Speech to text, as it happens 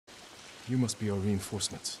You must be our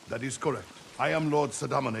reinforcements. That is correct. I am Lord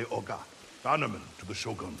Sadamane Oga, bannerman to the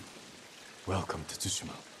Shogun. Welcome to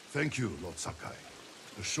Tsushima. Thank you, Lord Sakai.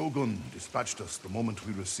 The Shogun dispatched us the moment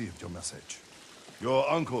we received your message. Your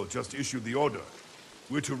uncle just issued the order.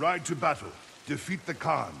 We're to ride to battle, defeat the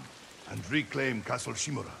Khan, and reclaim Castle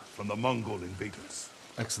Shimura from the Mongol invaders.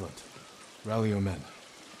 Excellent. Rally your men.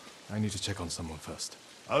 I need to check on someone first.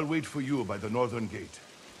 I'll wait for you by the northern gate.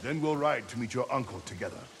 Then we'll ride to meet your uncle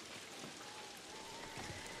together.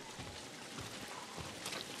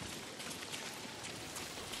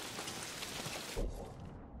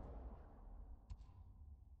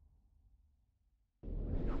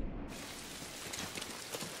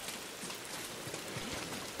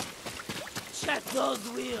 Check those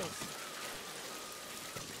wheels!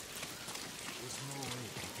 There's no way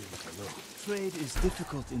to give it a look. Trade is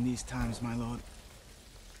difficult in these times, my lord.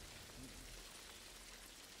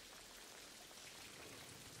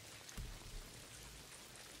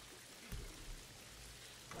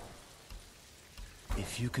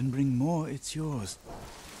 If you can bring more, it's yours.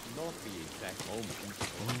 Not the exact moment.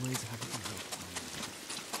 Always have to help.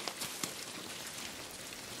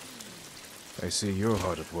 I see you're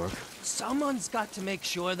hard at work. Someone's got to make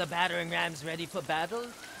sure the battering ram's ready for battle.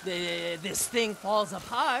 This thing falls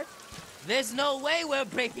apart. There's no way we're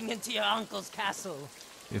breaking into your uncle's castle.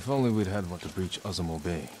 If only we'd had one to breach Azamo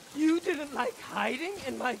Bay. You didn't like hiding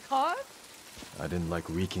in my car? I didn't like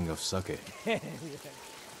reeking of sake.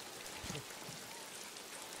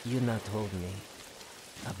 You not told me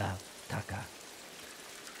about Taka.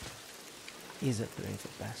 He's a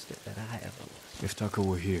bravest bastard that I ever was. If Taka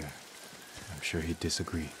were here, I'm sure he'd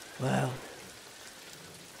disagree. Well,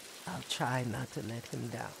 I'll try not to let him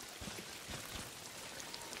down.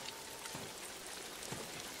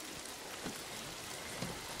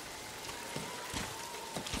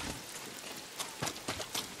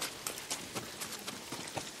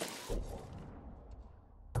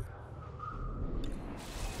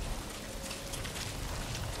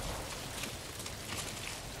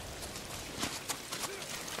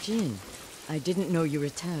 Jin, I didn't know you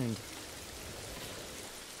returned.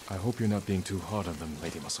 I hope you're not being too hard on them,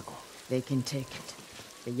 Lady Masako. They can take it.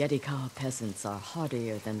 The Yedikawa peasants are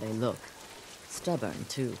hardier than they look. Stubborn,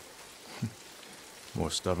 too. More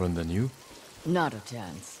stubborn than you? Not a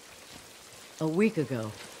chance. A week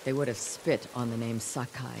ago, they would have spit on the names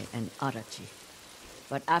Sakai and Arachi.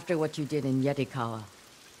 But after what you did in Yedikawa,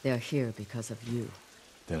 they're here because of you.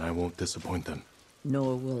 Then I won't disappoint them.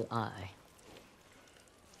 Nor will I.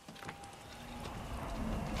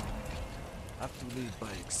 Have to live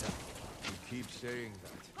by example. You keep saying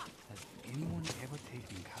that. Has anyone ever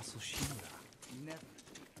taken Castle Shimura? Never.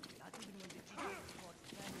 Not even when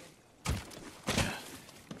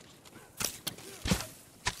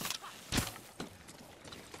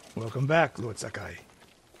the Welcome back, Lord Sakai.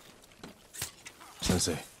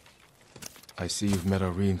 Sensei, I see you've met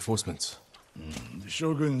our reinforcements. The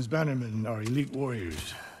Shogun's bannermen are elite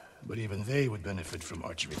warriors, but even they would benefit from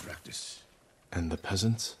archery practice. And the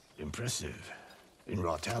peasants? Impressive. In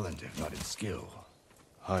raw talent, if not in skill.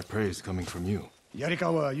 High praise coming from you.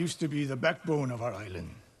 Yarikawa used to be the backbone of our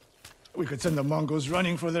island. We could send the Mongols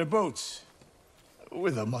running for their boats.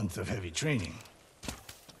 With a month of heavy training.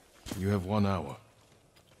 You have 1 hour.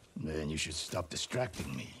 Then you should stop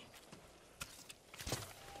distracting me.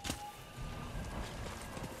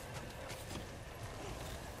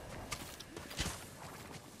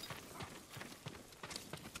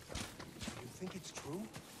 You think it's true?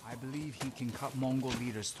 I believe he can cut Mongol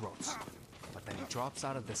leaders' throats. But that he drops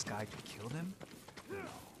out of the sky to kill them? No.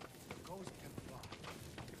 Ghost can fly.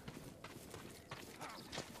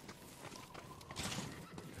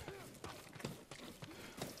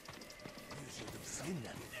 You should have seen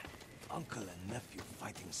them. Uncle and nephew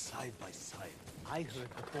fighting side by side. I heard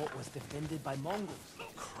the fort was defended by Mongols.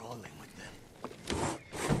 Crawling with them.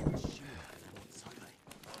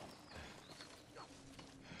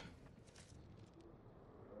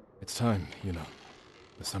 It's time, you know.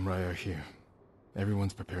 The samurai are here.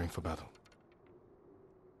 Everyone's preparing for battle.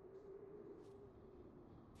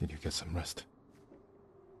 Did you get some rest?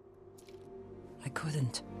 I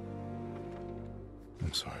couldn't.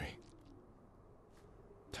 I'm sorry.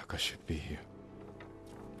 Taka should be here.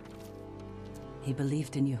 He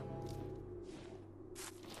believed in you.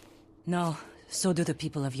 No, so do the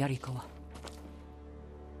people of Yarikawa.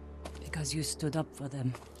 Because you stood up for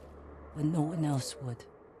them when no one else would.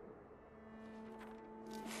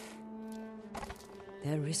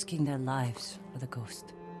 They're risking their lives for the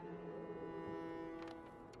ghost.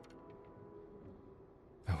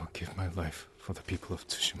 I will give my life for the people of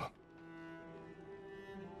Tsushima.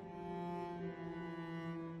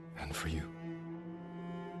 And and for you.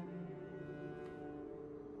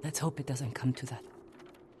 Let's hope it doesn't come to that.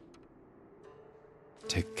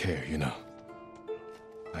 Take care, you know.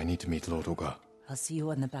 I need to meet Lord Oga. I'll see you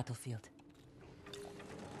on the battlefield.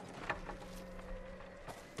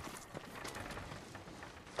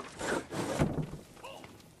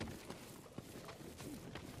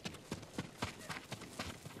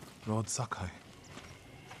 Lord Sakai.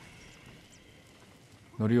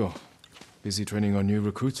 Norio, busy training our new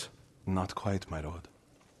recruits? Not quite, my lord.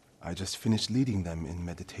 I just finished leading them in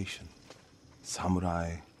meditation.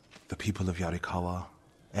 Samurai, the people of Yarikawa,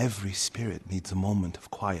 every spirit needs a moment of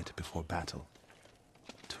quiet before battle.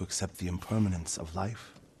 To accept the impermanence of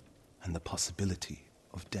life and the possibility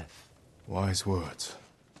of death. Wise words.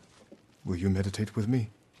 Will you meditate with me?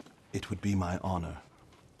 It would be my honor.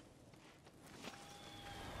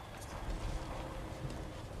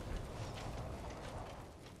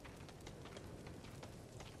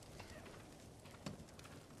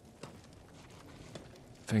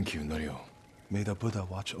 Thank you, Norio. May the Buddha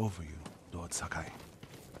watch over you, Lord Sakai.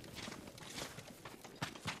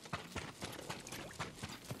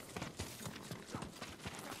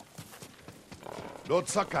 Lord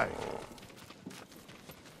Sakai.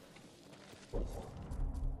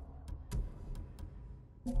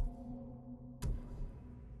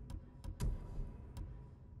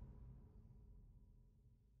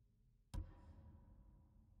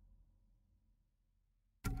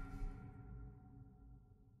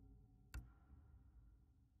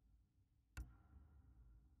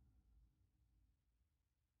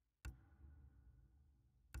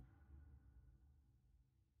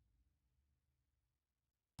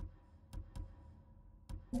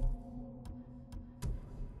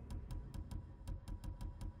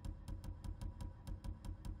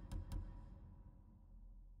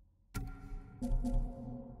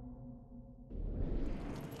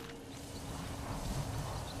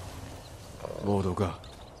 Lord Oga,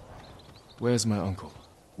 where's my uncle?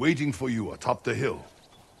 Waiting for you atop the hill.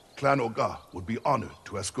 Clan Oga would be honored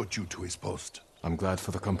to escort you to his post. I'm glad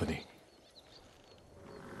for the company.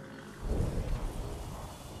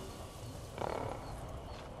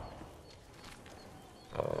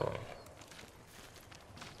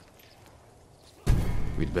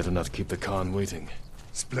 We'd better not keep the Khan waiting.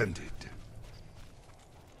 Splendid.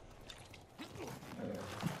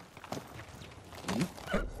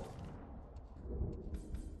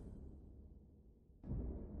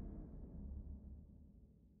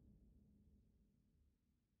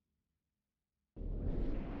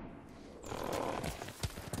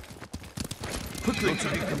 Quickly to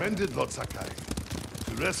be commended, Lord Sakai.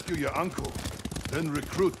 To rescue your uncle, then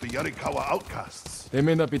recruit the Yarikawa outcasts. They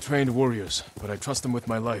may not be trained warriors, but I trust them with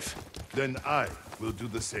my life. Then I will do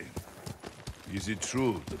the same. Is it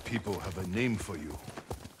true the people have a name for you?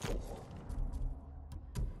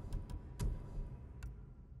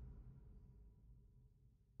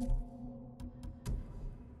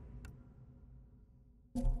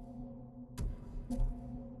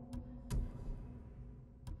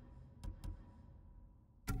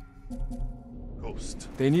 Ghost.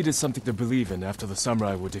 They needed something to believe in after the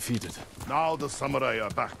samurai were defeated. Now the samurai are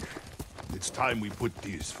back. It's time we put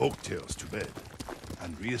these folktales to bed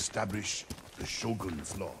and re-establish the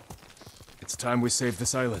Shogun's law. It's time we save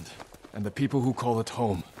this island, and the people who call it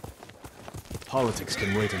home. Politics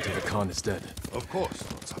can wait until the Khan is dead. Of course,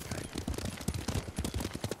 Lord Sakai.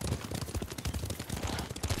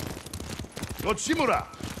 Lord Shimura,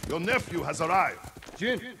 your nephew has arrived.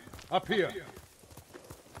 Jin, up here.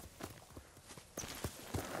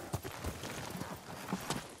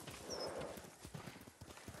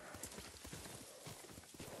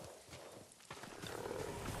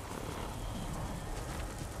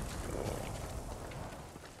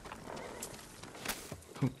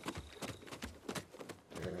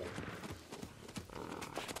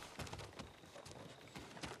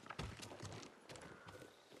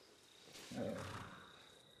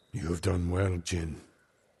 You have done well, Jin.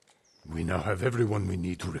 We now have everyone we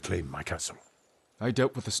need to reclaim my castle. I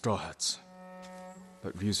dealt with the Straw Hats,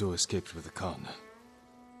 but Ryuzo escaped with the Khan.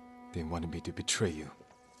 They wanted me to betray you.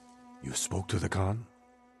 You spoke to the Khan?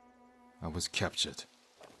 I was captured.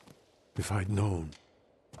 If I'd known,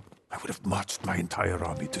 I would have marched my entire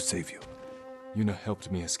army to save you. Yuna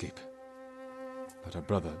helped me escape. But her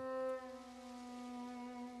brother...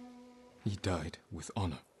 he died with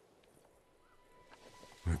honor.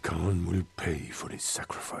 The Khan will pay for his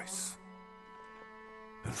sacrifice.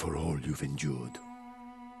 And for all you've endured.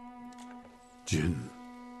 Jin,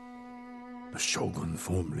 the Shogun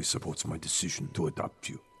formally supports my decision to adopt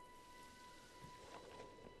you.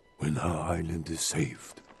 When our island is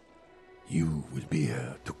saved, You will be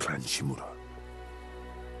heir to Clan Shimura.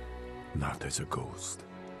 Not as a ghost,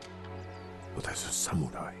 but as a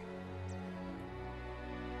samurai.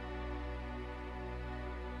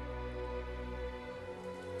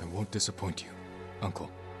 I won't disappoint you, Uncle.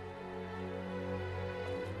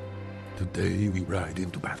 Today we ride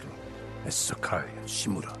into battle as Sakai and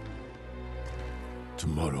Shimura.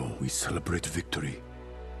 Tomorrow we celebrate victory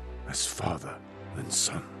as father and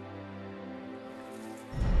son.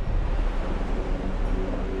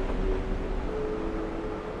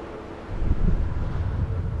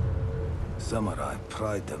 Samurai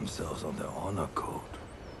pride themselves on their honor code.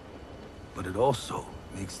 But it also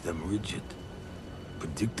makes them rigid,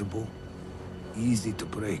 predictable, easy to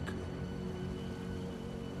break.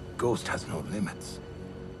 Ghost has no limits.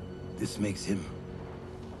 This makes him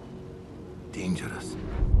dangerous.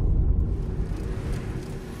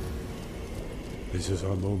 This is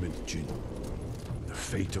our moment, Jin. The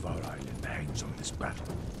fate of our island hangs on this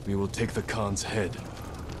battle. We will take the Khan's head.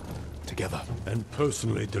 Together. And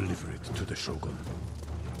personally deliver it to the Shogun.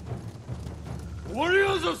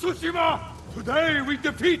 Warriors of Tsushima! Today we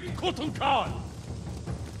defeat Khotun Khan!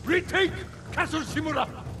 Retake Castle Shimura!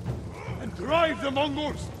 And drive the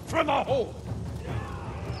Mongols from our home!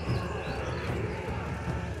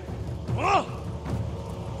 Ah!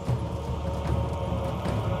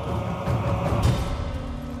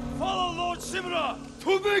 Follow Lord Shimura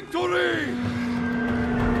to victory!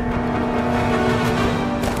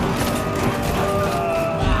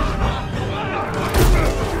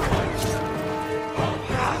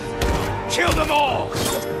 Kill them all!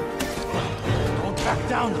 Don't back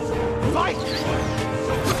down! Fight!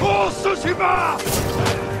 For Tsushima!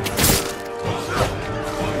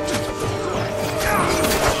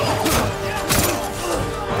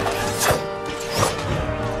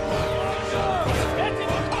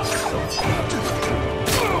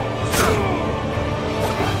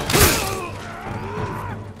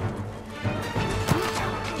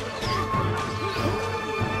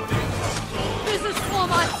 This is for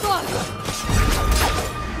my son!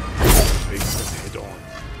 Face them head on.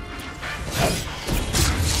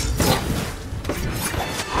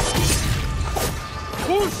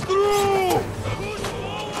 Push through!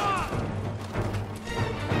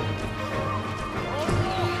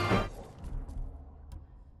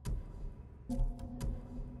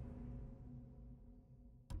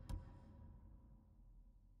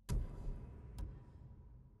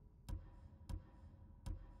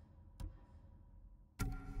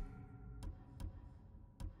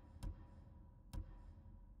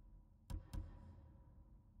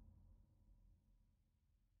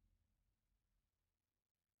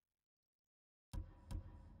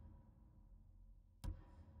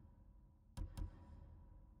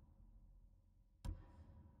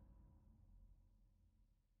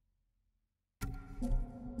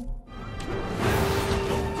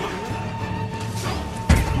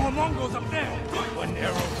 More Mongols up there! One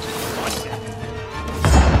arrow, one death.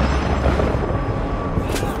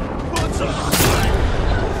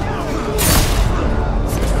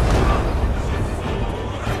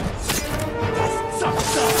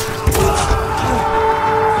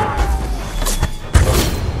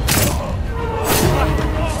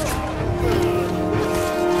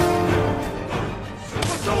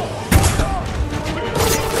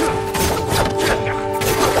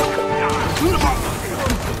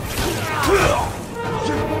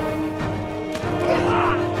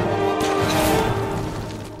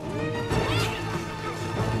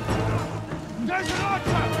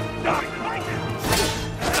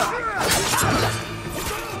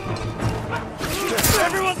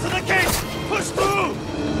 Everyone to the gate! Push through!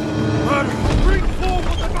 Bring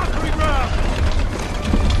forward the battery ram!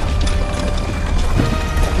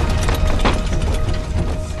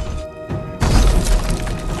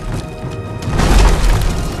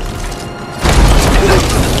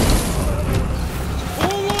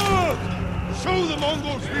 Forward! Show the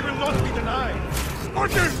Mongols we will not be denied!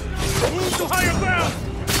 Archers! Move to higher ground!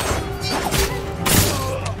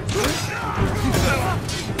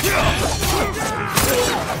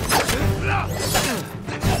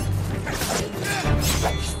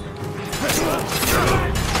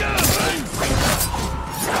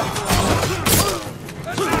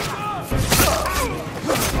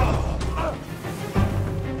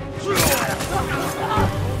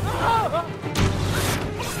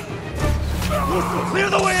 Clear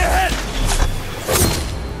the way ahead!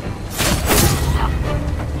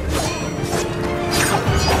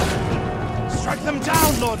 Strike them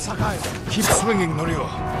down, Lord Sakai! Keep swinging, Norio.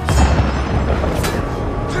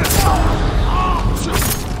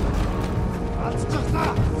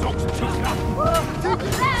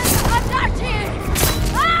 I'm not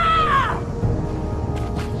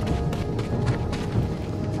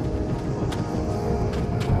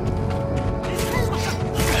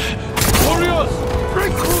Warriors!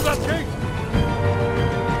 Break through that gate!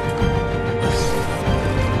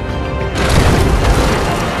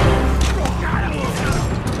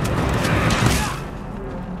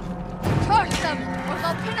 Torch them, or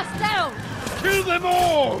they'll pin us down! Kill them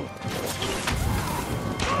all!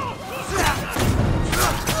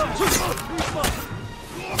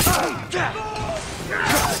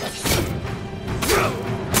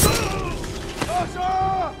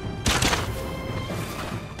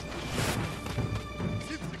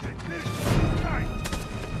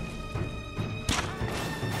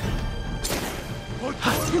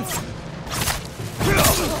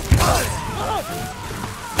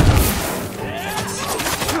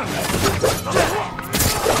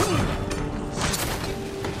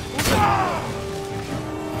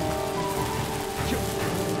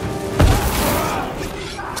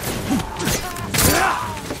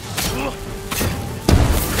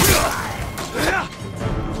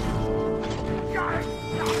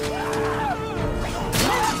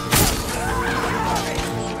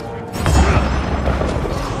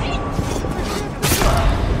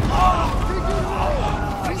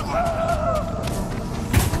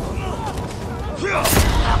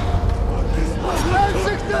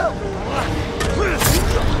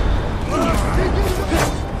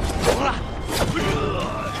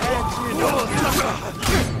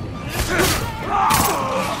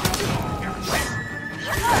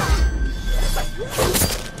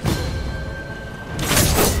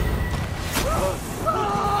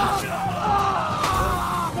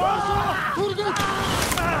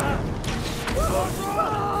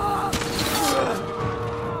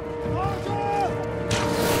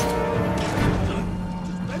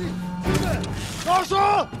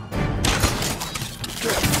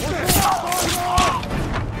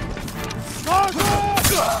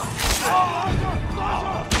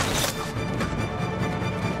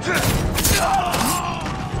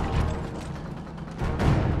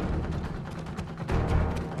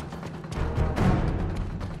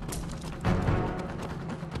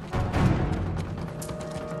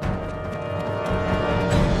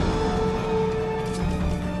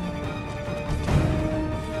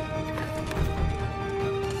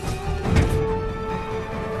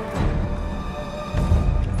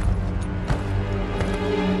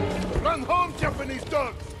 Run home, Japanese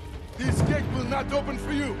dogs! This gate will not open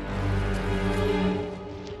for you!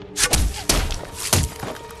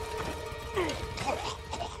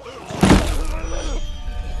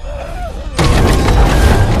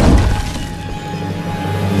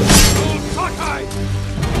 Sakai!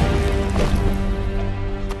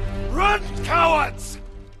 Run, cowards!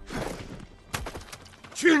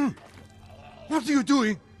 Jin! What are you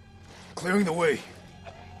doing? Clearing the way.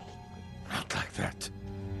 Not like that.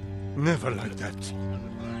 Never like that.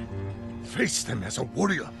 Face them as a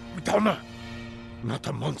warrior with honor, not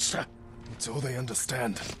a monster. It's all they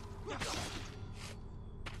understand.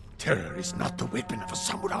 Terror is not the weapon of a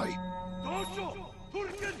samurai.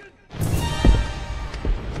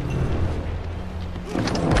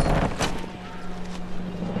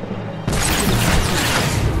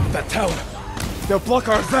 That tower! They'll block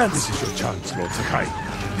our advance! This is your chance, Lord Sakai.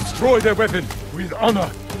 Destroy their weapon with honor.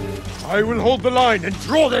 I will hold the line and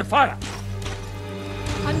draw their fire.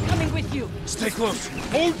 I'm coming with you. Stay close.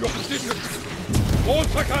 Hold your position. Lord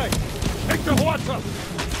Sakai, take the Huatsa.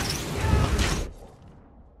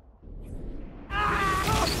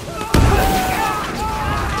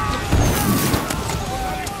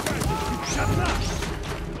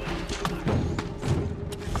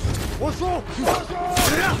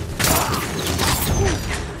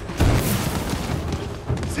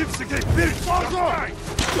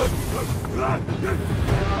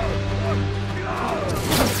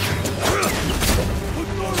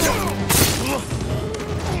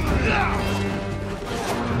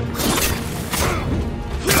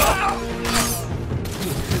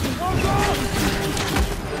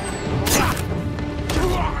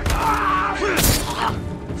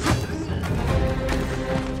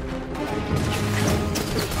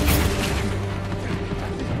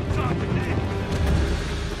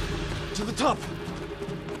 To the top!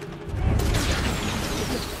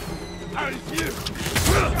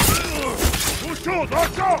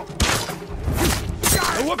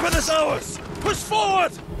 The weapon is ours! Push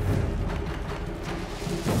forward!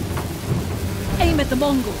 Aim at the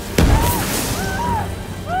Mongols.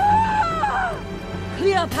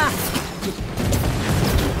 Clear path.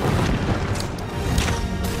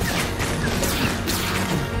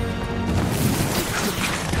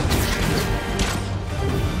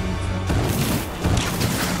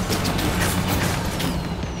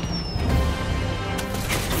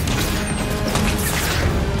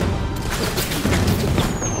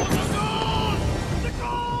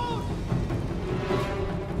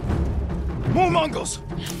 More Mongols!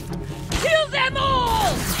 Kill them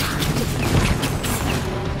all!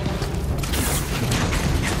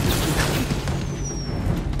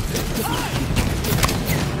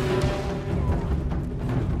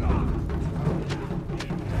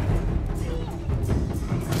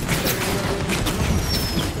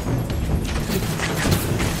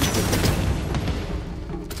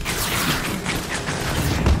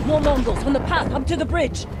 More Mongols on the path up to the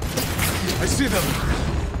bridge. I see them!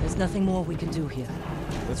 There's nothing more we can do here.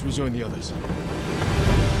 Let's rejoin the others.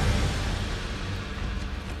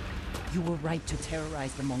 You were right to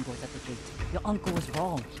terrorize the Mongols at the gate. Your uncle was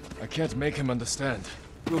wrong. I can't make him understand.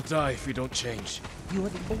 We'll die if we don't change. You are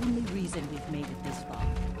the only reason we've made it this far.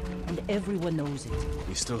 And everyone knows it.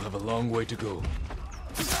 We still have a long way to go.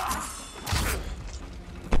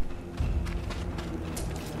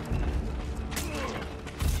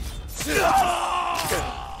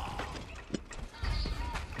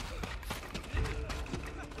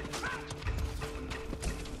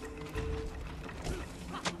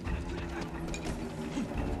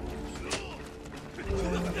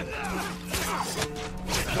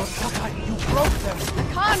 You broke them! The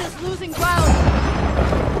Khan is losing ground!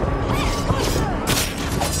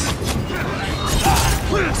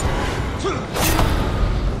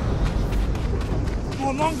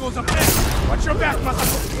 More Mongols up there! Watch your back,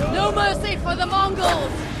 Masako! No mercy for the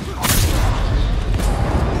Mongols!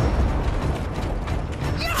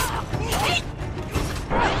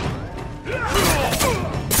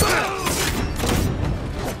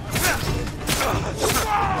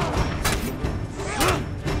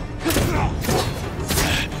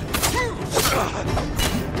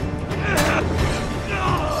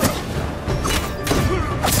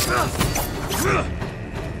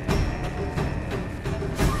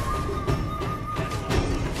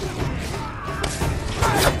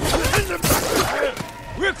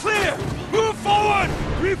 We're clear! Move forward!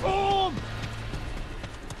 Reform!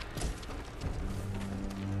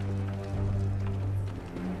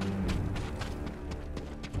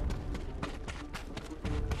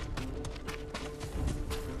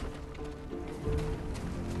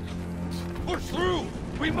 Push through!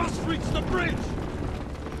 We must reach the bridge!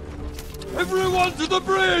 Everyone to the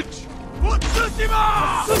bridge! For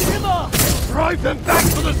Tsushima! Tsushima! Drive them back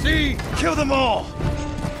to the sea! Kill them all!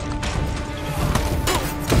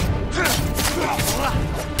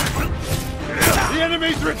 The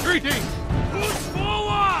enemy's retreating! Push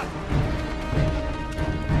forward!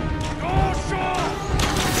 Go shore!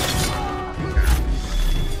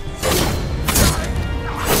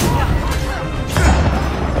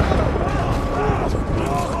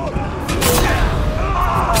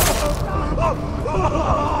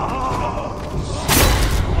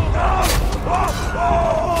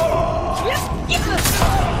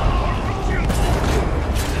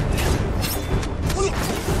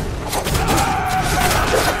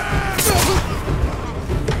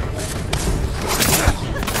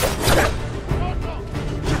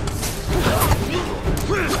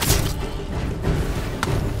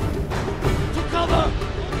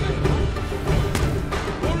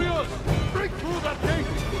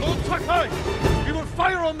 We will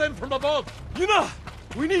fire on them from above! Yuna!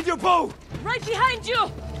 We need your bow! Right behind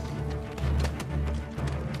you!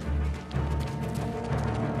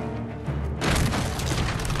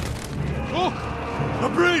 Oh! The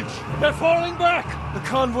bridge! They're falling back! The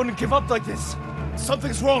Khan wouldn't give up like this.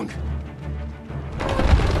 Something's wrong.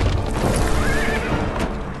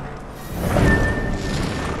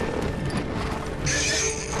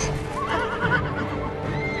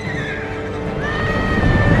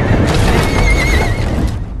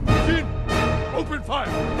 Open fire!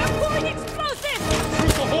 They're pulling explosives!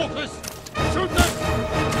 Shoot the hawkers! Shoot them!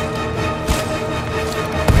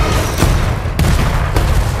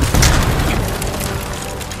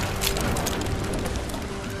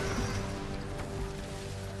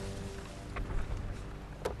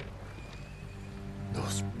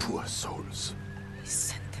 Those poor souls. We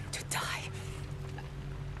sent them to die.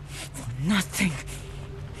 For nothing.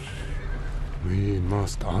 We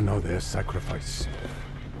must honor their sacrifice.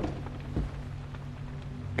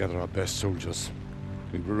 Gather our best soldiers.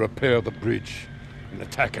 We will repair the bridge and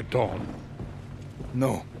attack at dawn.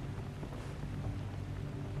 No.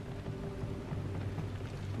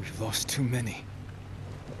 We've lost too many.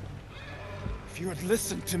 If you had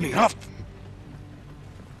listened to me... Enough!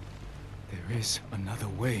 There is another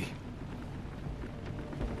way.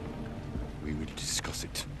 We will discuss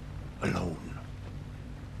it alone.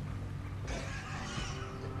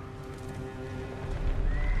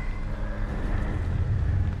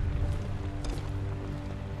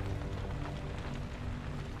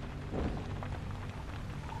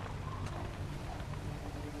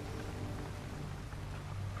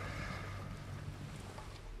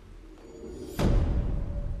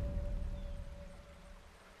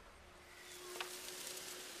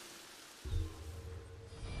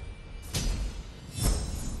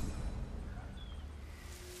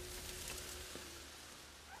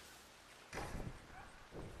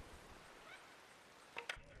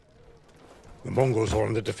 The Mongols are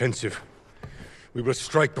on the defensive. We will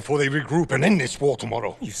strike before they regroup and end this war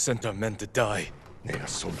tomorrow. You sent our men to die. They are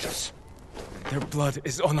soldiers. Their blood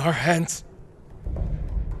is on our hands.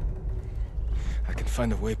 I can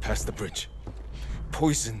find a way past the bridge.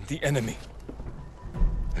 Poison the enemy.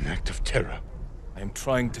 An act of terror. I am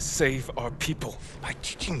trying to save our people. By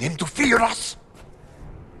teaching them to fear us!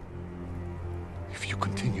 If you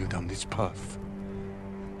continue down this path,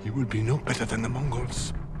 you will be no better than the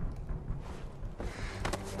Mongols.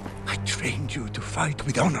 I trained you to fight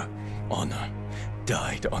with honor. Honor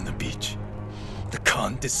died on the beach. The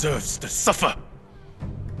Khan deserves to suffer.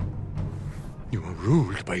 You are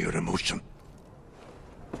ruled by your emotion.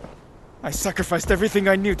 I sacrificed everything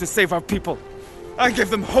I knew to save our people. I gave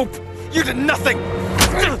them hope. You did nothing!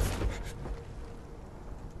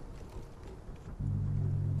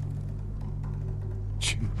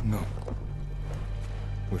 No.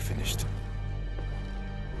 We're finished.